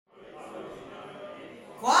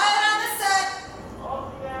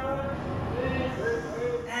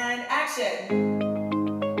Action!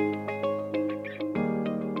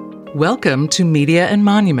 Welcome to Media and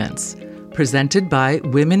Monuments, presented by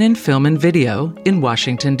Women in Film and Video in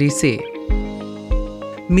Washington, D.C.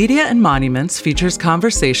 Media and Monuments features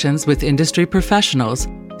conversations with industry professionals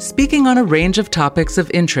speaking on a range of topics of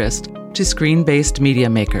interest to screen-based media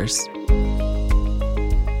makers.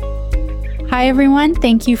 Hi, everyone.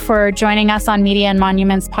 Thank you for joining us on Media and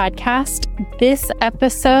Monuments podcast. This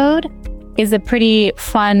episode is a pretty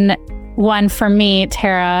fun one for me,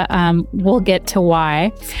 Tara. We'll get to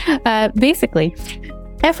why. Basically,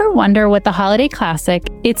 ever wonder what the holiday classic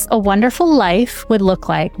It's a Wonderful Life would look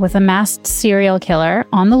like with a masked serial killer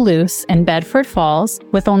on the loose in Bedford Falls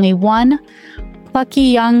with only one plucky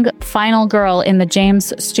young final girl in the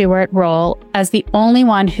James Stewart role as the only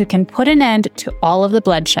one who can put an end to all of the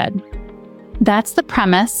bloodshed? That's the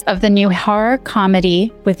premise of the new horror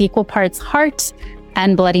comedy with equal parts heart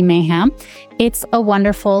and bloody mayhem. It's a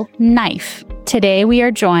Wonderful Knife. Today we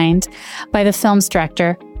are joined by the film's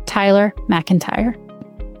director, Tyler MacIntyre.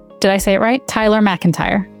 Did I say it right? Tyler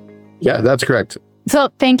MacIntyre. Yeah, that's correct. So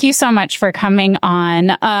thank you so much for coming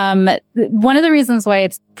on. One of the reasons why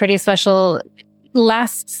it's pretty special,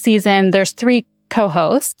 last season, there's 3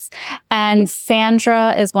 co-hosts, and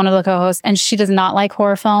Sandra is one of the co-hosts, and she does not like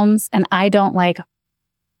horror films, and I don't like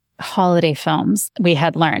holiday films. We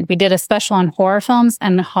had learned. We did a special on horror films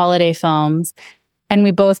and holiday films, and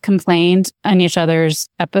we both complained on each other's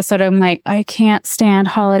episode. I'm like, I can't stand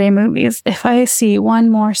holiday movies. If I see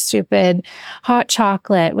one more stupid hot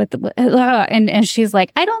chocolate with and she's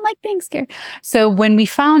like, I don't like being scared. So when we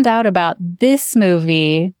found out about this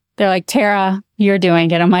movie, they're like, Tara, you're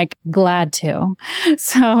doing it. I'm like, glad to.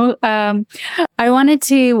 So I wanted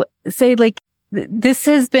to say, like, this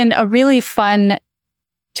has been a really fun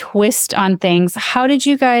twist on things. How did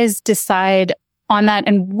you guys decide on that?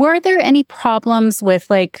 And were there any problems with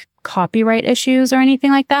like copyright issues or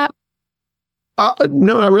anything like that?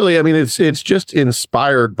 No, not really. I mean, it's just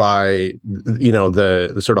inspired by, you know,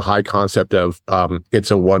 the sort of high concept of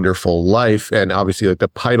It's a Wonderful Life, and obviously like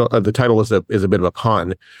the title is a bit of a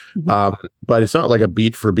pun, but it's not like a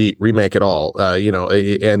beat for beat remake at all. You know,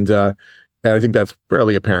 and I think that's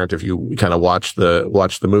fairly apparent if you kind of watch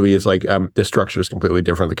the movie. It's like the structure is completely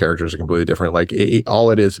different, the characters are completely different. Like all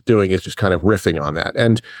it is doing is just kind of riffing on that.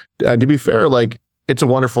 And to be fair, like It's a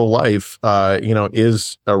Wonderful Life, you know,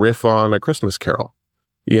 is a riff on A Christmas Carol.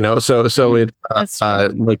 You know, so it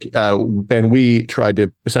and we tried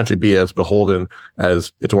to essentially be as beholden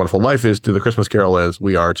as It's a Wonderful Life is to The Christmas Carol as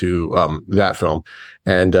we are to that film.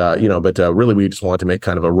 And you know, but really we just wanted to make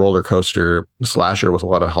kind of a roller coaster slasher with a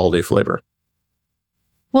lot of holiday flavor.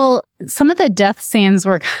 Well, some of the death scenes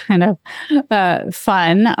were kind of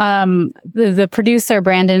fun. The producer,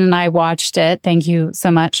 Brandon, and I watched it. Thank you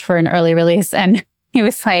so much for an early release. And he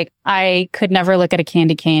was like, I could never look at a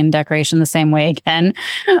candy cane decoration the same way again.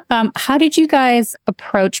 How did you guys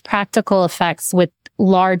approach practical effects with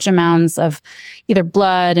large amounts of either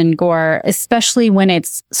blood and gore, especially when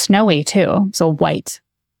it's snowy too, so white?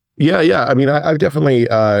 Yeah. I mean, I've definitely,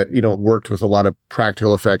 you know, worked with a lot of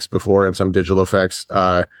practical effects before and some digital effects.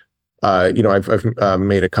 You know, I've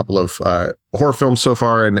made a couple of horror films so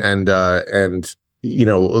far, and you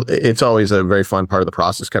know, it's always a very fun part of the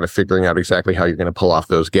process, kind of figuring out exactly how you're going to pull off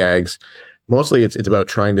those gags. Mostly, it's about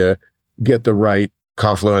trying to get the right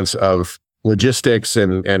confluence of logistics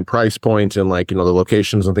and price point and, like, you know, the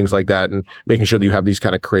locations and things like that, and making sure that you have these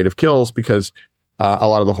kind of creative kills, because a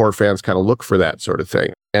lot of the horror fans kind of look for that sort of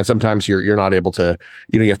thing. And sometimes you're not able to,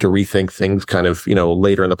 you know, you have to rethink things kind of, you know,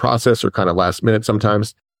 later in the process or kind of last minute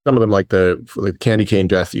sometimes. Some of them, like the candy cane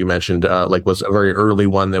death you mentioned, like was a very early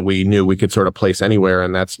one that we knew we could sort of place anywhere,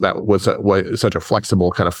 and that was such a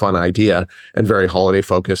flexible kind of fun idea and very holiday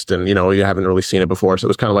focused, and you know, you haven't really seen it before, so it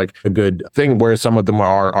was kind of like a good thing. Whereas some of them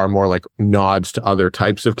are more like nods to other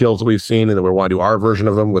types of kills that we've seen, and then we want to do our version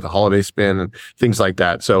of them with a holiday spin and things like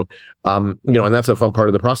that. So you know, and that's a fun part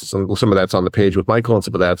of the process. And some of that's on the page with Michael, and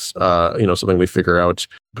some of that's you know, something we figure out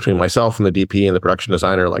between myself and the DP and the production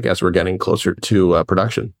designer, like as we're getting closer to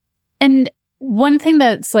production. And one thing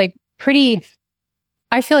that's like pretty,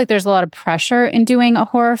 I feel like there's a lot of pressure in doing a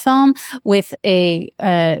horror film with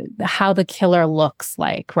how the killer looks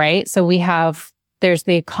like, right? So there's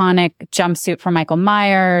the iconic jumpsuit for Michael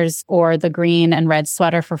Myers, or the green and red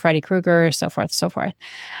sweater for Freddy Krueger, so forth, so forth.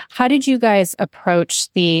 How did you guys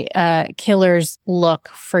approach the killer's look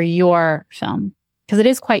for your film? Because it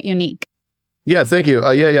is quite unique. Yeah, thank you.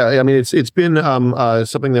 Yeah. I mean, it's been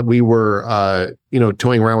something that we were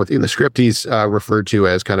toying around with in the script. He's referred to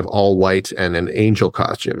as kind of all white and an angel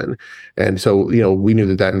costume, and so we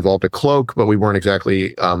knew that involved a cloak, but we weren't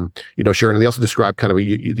exactly sure. And they also described kind of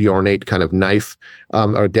the ornate kind of knife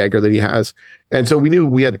or dagger that he has, and so we knew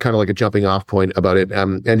we had kind of like a jumping off point about it,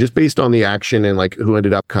 and just based on the action and like who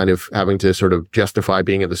ended up kind of having to sort of justify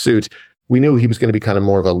being in the suit. We knew he was going to be kind of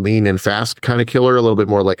more of a lean and fast kind of killer, a little bit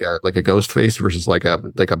more like a ghost face versus like a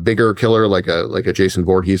bigger killer, like a Jason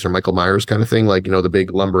Voorhees or Michael Myers kind of thing, like the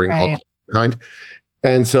big lumbering Hulk kind.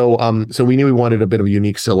 And so we knew we wanted a bit of a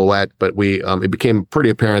unique silhouette, but it became pretty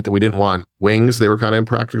apparent that we didn't want wings. They were kind of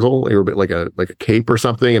impractical. They were a bit like a cape or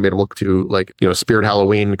something. It made it look too like Spirit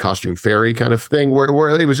Halloween costume fairy kind of thing,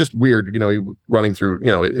 where it was just weird. Running through.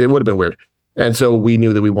 It would have been weird. And so we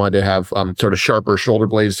knew that we wanted to have sort of sharper shoulder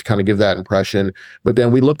blades to kind of give that impression. But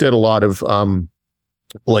then we looked at a lot of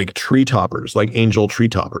like tree toppers, like angel tree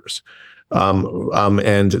toppers.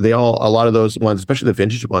 And a lot of those ones, especially the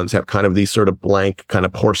vintage ones, have kind of these sort of blank kind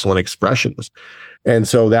of porcelain expressions. And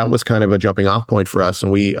so that was kind of a jumping off point for us.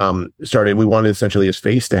 And we wanted essentially his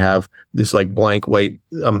face to have this like blank white,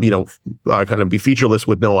 kind of be featureless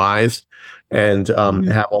with no eyes and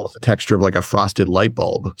have almost the texture of like a frosted light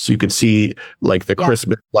bulb. So you could see like the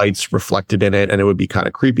Christmas lights reflected in it and it would be kind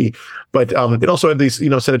of creepy. But it also had these,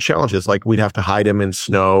 set of challenges, like we'd have to hide him in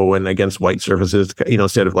snow and against white surfaces,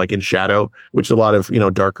 instead of like in shadow, which a lot of,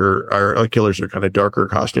 darker, our killers are kind of darker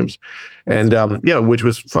costumes. And which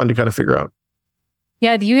was fun to kind of figure out.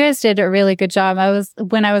 Yeah, you guys did a really good job.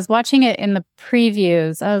 When I was watching it in the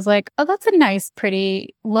previews, I was like, oh, that's a nice,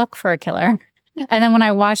 pretty look for a killer. And then when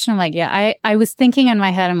I watched it, I'm like, yeah, I was thinking in my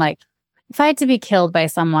head, I'm like, if I had to be killed by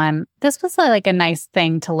someone, this was like a nice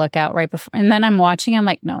thing to look at right before. And then I'm watching, I'm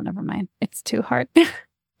like, no, never mind. It's too hard.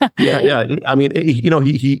 Yeah. I mean,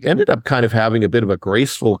 he ended up kind of having a bit of a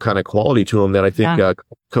graceful kind of quality to him that I think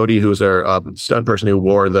Cody, who's our stunt person who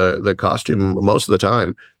wore the costume most of the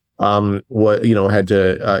time, he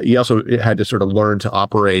also had to sort of learn to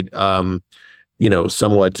operate,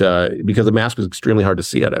 somewhat, because the mask was extremely hard to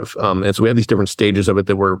see out of. And so we had these different stages of it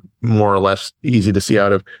that were more or less easy to see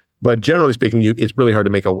out of. But generally speaking, it's really hard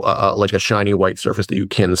to make like a shiny white surface that you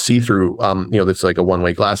can see through, that's like a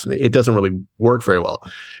one-way glass. It doesn't really work very well.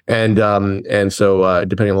 And so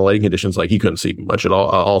depending on the lighting conditions, like he couldn't see much at all.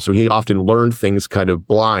 Also, he often learned things kind of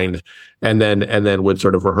blind and then would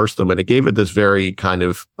sort of rehearse them. And it gave it this very kind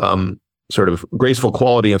of sort of graceful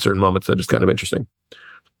quality in certain moments that is kind of interesting.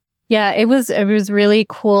 Yeah, it was really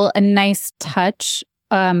cool, a nice touch.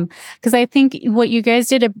 Because I think what you guys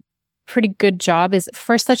did a pretty good job is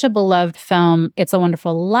for such a beloved film, It's a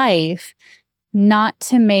Wonderful Life, not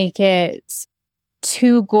to make it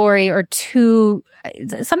too gory or too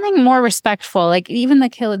something more respectful. Like even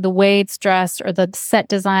the way it's dressed or the set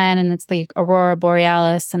design and it's the Aurora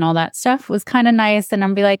Borealis and all that stuff was kind of nice. And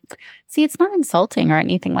I'm be like, see, it's not insulting or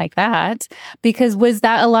anything like that. Because was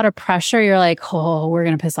that a lot of pressure? You're like, oh, we're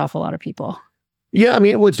going to piss off a lot of people. Yeah, I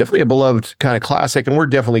mean, it was definitely a beloved kind of classic, and we're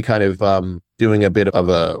definitely kind of doing a bit of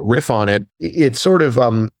a riff on it. It's sort of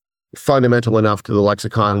fundamental enough to the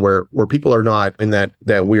lexicon where people are not in that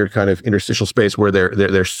weird kind of interstitial space where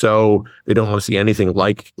they're so they don't want to see anything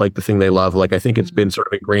like the thing they love. Like I think it's been sort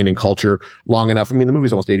of ingrained in culture long enough. I mean, the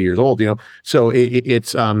movie's almost 80 years old, so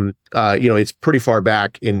it's pretty far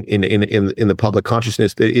back in the public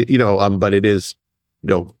consciousness. But it is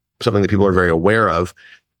something that people are very aware of.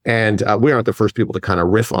 And we aren't the first people to kind of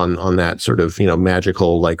riff on that sort of,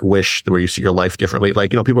 magical like wish where you see your life differently. Like,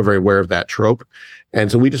 people are very aware of that trope.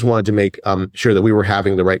 And so we just wanted to make sure that we were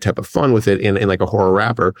having the right type of fun with it in like a horror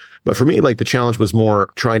wrapper. But for me, like the challenge was more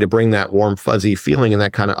trying to bring that warm, fuzzy feeling and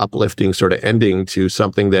that kind of uplifting sort of ending to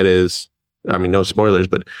something that is, I mean, no spoilers,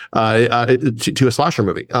 but to a slasher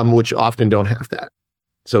movie, which often don't have that.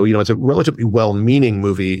 So, it's a relatively well-meaning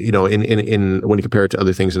movie, in when you compare it to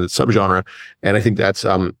other things in its subgenre. And I think that's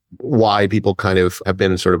why people kind of have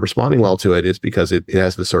been sort of responding well to it, is because it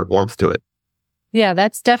has this sort of warmth to it. Yeah,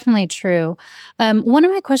 that's definitely true. One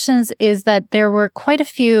of my questions is that there were quite a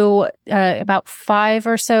few, about 5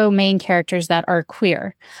 or so main characters that are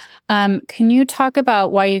queer. Can you talk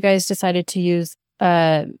about why you guys decided to use,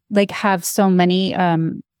 have so many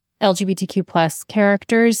LGBTQ plus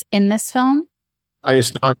characters in this film?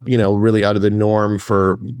 It's not, really out of the norm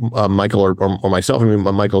for Michael or myself. I mean,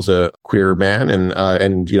 Michael's a queer man,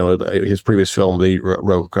 and his previous film, The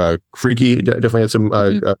Rogue Freaky, definitely had some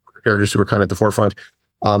characters who were kind of at the forefront.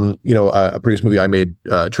 A previous movie I made,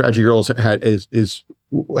 Tragedy Girls, had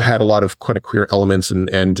a lot of kind of queer elements,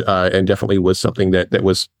 and definitely was something that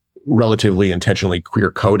was relatively intentionally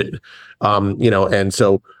queer coded. And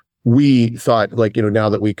so we thought like, now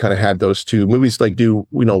that we kind of had those two movies like do,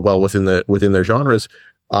 well within their genres,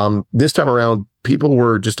 this time around, people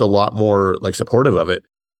were just a lot more like supportive of it.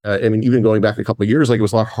 I mean, even going back a couple of years, like it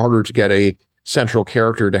was a lot harder to get a central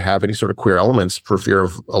character to have any sort of queer elements for fear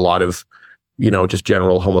of a lot of, just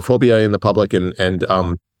general homophobia in the public and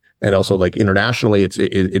also like internationally,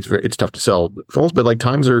 it's tough to sell films, but like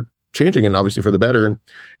times are changing and obviously for the better.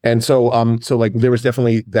 And so like there was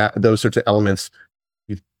definitely those sorts of elements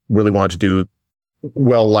we really wanted to do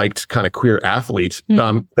well-liked kind of queer athlete,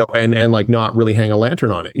 and like not really hang a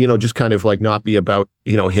lantern on it, just kind of like not be about,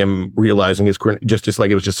 him realizing his queer, just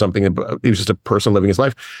like it was just something about, he was just a person living his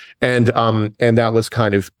life. And that was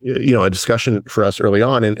kind of, a discussion for us early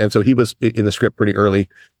on. And so he was in the script pretty early,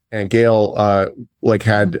 and Gail,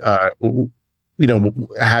 had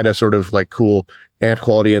a sort of like cool ant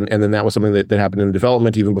quality. And then that was something that happened in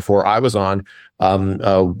development even before I was on.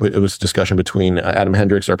 It was a discussion between Adam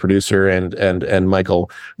Hendricks, our producer, and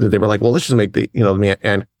Michael, that they were like, well, let's just make the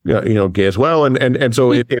ant gay as well. And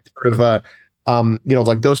so it sort of,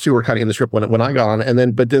 like those two were kind of in the script when I got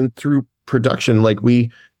on. But then through production, like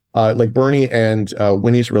we, like Bernie and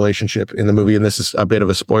Winnie's relationship in the movie, and this is a bit of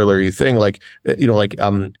a spoilery thing,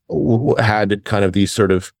 had kind of these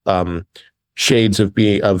sort of shades of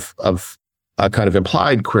being of kind of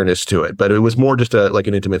implied queerness to it, but it was more just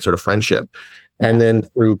an intimate sort of friendship. And then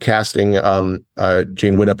through casting Jane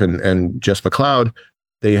Widdop and Jess McLeod,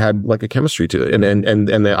 they had like a chemistry to it, and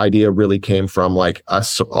the idea really came from like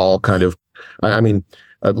us all kind of,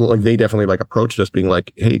 like they definitely like approached us being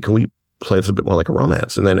like, hey, can we play this a bit more like a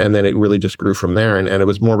romance? And then it really just grew from there, and it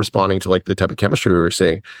was more responding to like the type of chemistry we were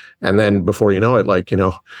seeing. And then before you know it, like we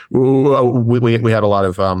had a lot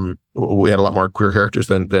of more queer characters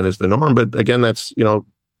than is the norm. But again, that's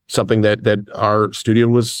something that our studio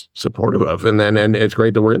was supportive of, and it's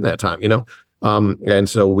great that we're in that time, and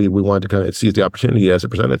so we wanted to kind of seize the opportunity as it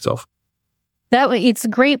presented itself. It's a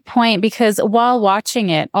great point, because while watching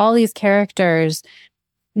it, all these characters,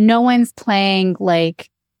 no one's playing like.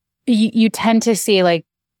 You tend to see like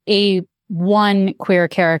one queer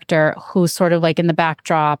character who's sort of like in the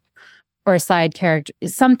backdrop or a side character.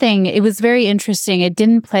 It was very interesting. It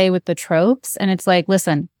didn't play with the tropes. And it's like,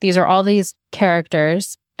 listen, these are all these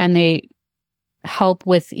characters, and they help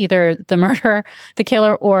with either the murder, the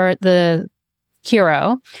killer, or the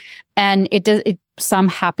hero. And some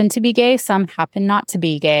happen to be gay, some happen not to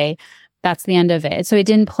be gay. That's the end of it. So it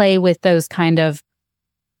didn't play with those kind of,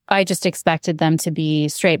 I just expected them to be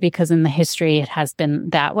straight because in the history it has been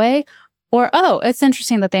that way. Or, oh, it's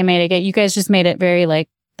interesting that they made it gay. You guys just made it very like,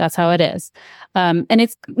 that's how it is. And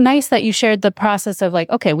it's nice that you shared the process of like,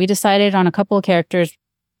 okay, we decided on a couple of characters.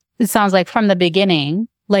 It sounds like from the beginning,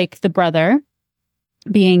 like the brother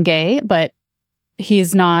being gay, but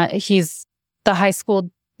he's not, he's the high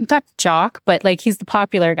school, not jock, but like he's the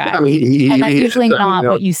popular guy. And that's usually not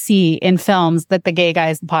what you see in films, that the gay guy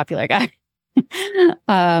is the popular guy.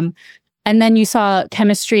 And then you saw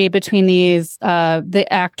chemistry between these the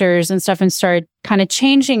actors and stuff, and started kind of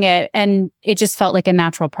changing it, and it just felt like a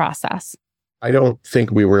natural process. I don't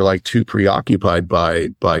think we were like too preoccupied by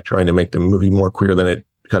trying to make the movie more queer than it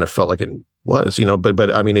kind of felt like it was,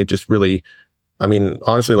 but I mean, it just really,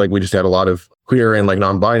 honestly, like we just had a lot of queer and like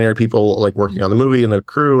non-binary people like working on the movie and the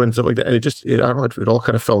crew and stuff like that, and I don't know, it all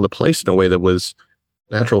kind of fell into place in a way that was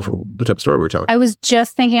natural for the type of story we're telling. I was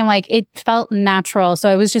just thinking like it felt natural. So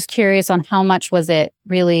I was just curious on how much was it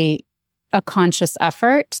really a conscious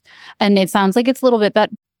effort? And it sounds like it's a little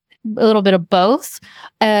bit of both,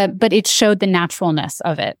 but it showed the naturalness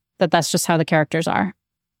of it, that's just how the characters are.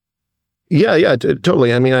 Yeah,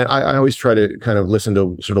 totally. I mean, I always try to kind of listen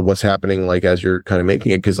to sort of what's happening like as you're kind of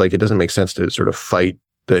making it, because like it doesn't make sense to sort of fight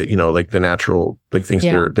the like the natural like things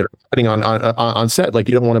that are happening on set. Like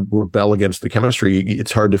you don't want to rebel against the chemistry.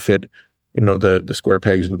 It's hard to fit the square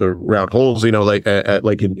pegs into the round holes,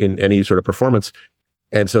 like in any sort of performance.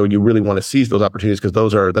 And so you really want to seize those opportunities, because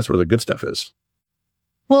that's where the good stuff is.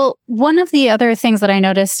 Well, one of the other things that I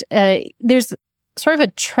noticed, there's sort of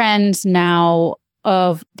a trend now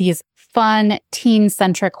of these fun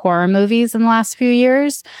teen-centric horror movies in the last few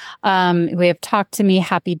years. We have Talk to Me,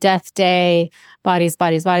 Happy Death Day, Bodies,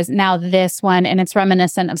 Bodies, Bodies. Now this one, and it's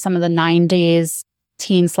reminiscent of some of the 90s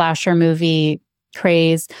teen slasher movie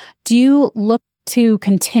craze. Do you look to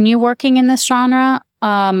continue working in this genre?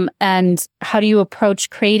 And how do you approach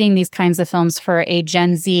creating these kinds of films for a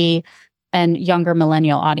Gen Z and younger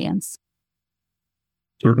millennial audience?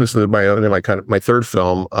 This is my third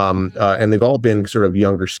film, and they've all been sort of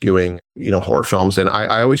younger skewing, horror films. And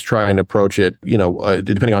I always try and approach it,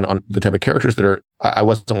 depending on the type of characters that are. I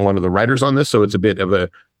wasn't one of the writers on this, so it's a bit of a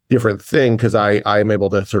different thing because I am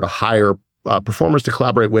able to sort of hire performers to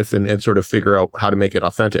collaborate with and sort of figure out how to make it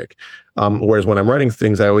authentic. Whereas when I'm writing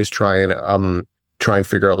things, I always try and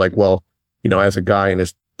figure out like, well, as a guy in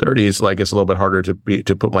his 30s, like it's a little bit harder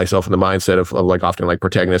to put myself in the mindset of like often like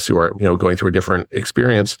protagonists who are, going through a different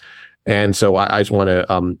experience. And so I just want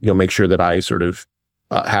to, make sure that I sort of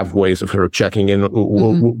have ways of sort of checking in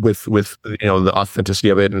with the authenticity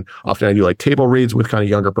of it. And often I do like table reads with kind of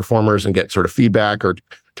younger performers and get sort of feedback or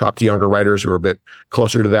talk to younger writers who are a bit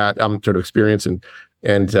closer to that sort of experience and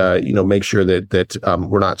make sure that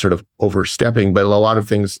we're not sort of overstepping. But a lot of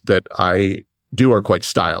things that I do are quite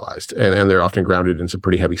stylized and they're often grounded in some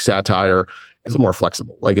pretty heavy satire. It's more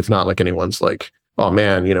flexible. Like it's not like anyone's like, oh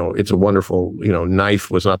man, It's a Wonderful,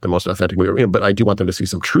 Knife was not the most authentic movie, but I do want them to see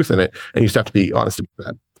some truth in it. And you just have to be honest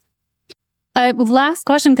about that. Last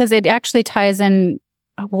question, because it actually ties in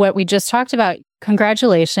what we just talked about.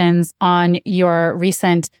 Congratulations on your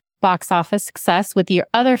recent box office success with your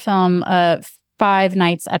other film, Five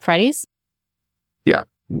Nights at Freddy's. Yeah.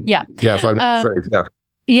 Yeah. Yeah. Five Nights at Freddy's. Yeah.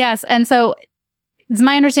 Yes. And so it's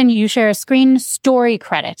my understanding you share a screen story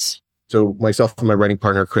credit. So myself and my writing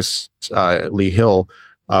partner, Chris Lee Hill,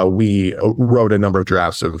 we wrote a number of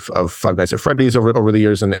drafts of Five Nights at Freddy's over the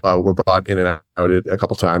years, and were brought in and out a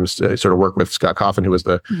couple times to sort of work with Scott Coffin, who was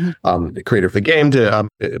the creator of the game, to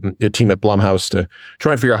a team at Blumhouse to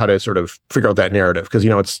try and figure out how to sort of figure out that narrative. Because,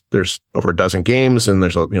 there's over a dozen games and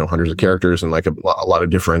there's, hundreds of characters and like a lot of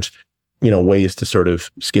different, ways to sort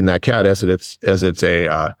of skin that cat as it's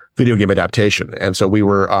a video game adaptation. And so we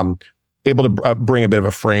were able to bring a bit of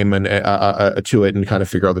a frame and to it and kind of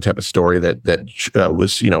figure out the type of story that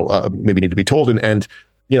was maybe need to be told and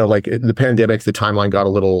like the pandemic, the timeline got a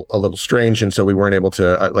little strange, and so we weren't able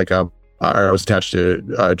to I was attached to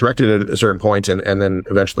direct it at a certain point, and then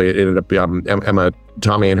eventually it ended up Emma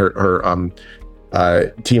Tommy and her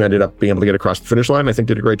team ended up being able to get across the finish line. I think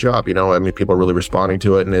did a great job. People are really responding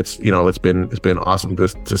to it, and it's been awesome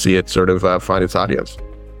to see it sort of find its audience.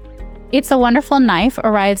 It's a Wonderful Knife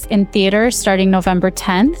arrives in theaters starting November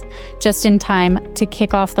 10th, just in time to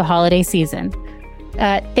kick off the holiday season.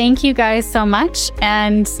 Thank you guys so much,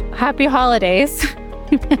 and happy holidays.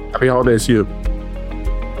 Happy holidays to you.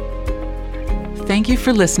 Thank you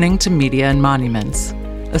for listening to Media and Monuments,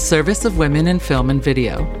 a service of Women in Film and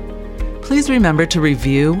Video. Please remember to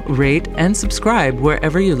review, rate, and subscribe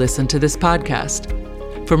wherever you listen to this podcast.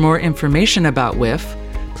 For more information about WIF,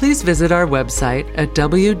 please visit our website at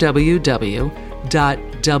www.wif.org.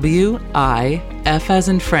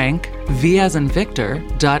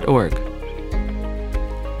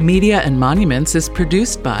 Media and Monuments is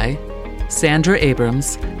produced by Sandra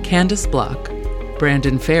Abrams, Candace Block,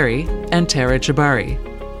 Brandon Ferry, and Tara Jabari,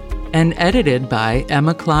 and edited by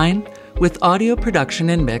Emma Klein, with audio production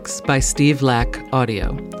and mix by Steve Lack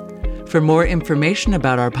Audio. For more information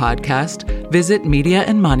about our podcast, visit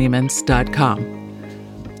mediaandmonuments.com.